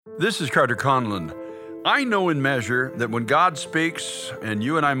This is Carter Conlon. I know in measure that when God speaks and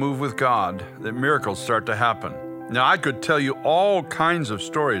you and I move with God, that miracles start to happen. Now, I could tell you all kinds of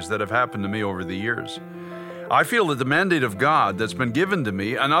stories that have happened to me over the years. I feel that the mandate of God that's been given to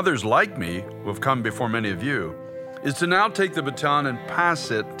me and others like me, who have come before many of you, is to now take the baton and pass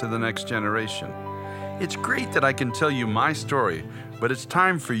it to the next generation. It's great that I can tell you my story, but it's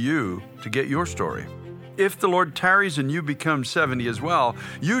time for you to get your story. If the Lord tarries and you become 70 as well,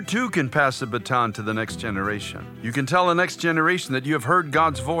 you too can pass the baton to the next generation. You can tell the next generation that you have heard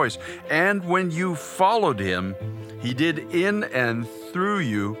God's voice, and when you followed Him, He did in and through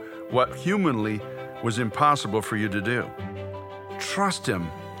you what humanly was impossible for you to do. Trust Him,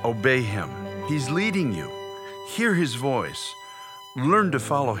 obey Him. He's leading you. Hear His voice. Learn to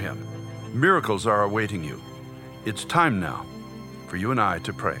follow Him. Miracles are awaiting you. It's time now for you and I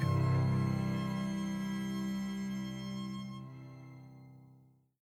to pray.